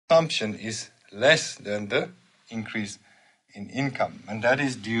consumption is less than the increase in income. And that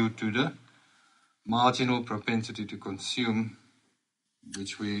is due to the marginal propensity to consume,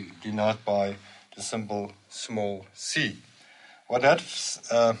 which we denote by the symbol small c. What that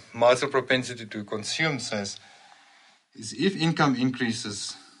marginal propensity to consume says is if income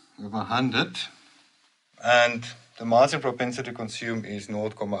increases with 100 and the marginal propensity to consume is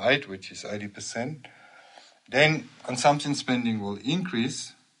 0.8, which is 80%, then consumption spending will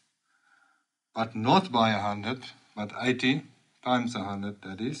increase, but not by 100, but 80 times 100,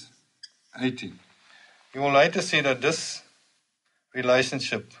 that is 80. You will later see that this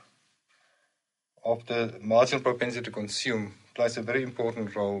relationship of the marginal propensity to consume plays a very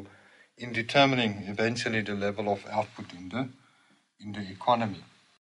important role in determining eventually the level of output in the economy.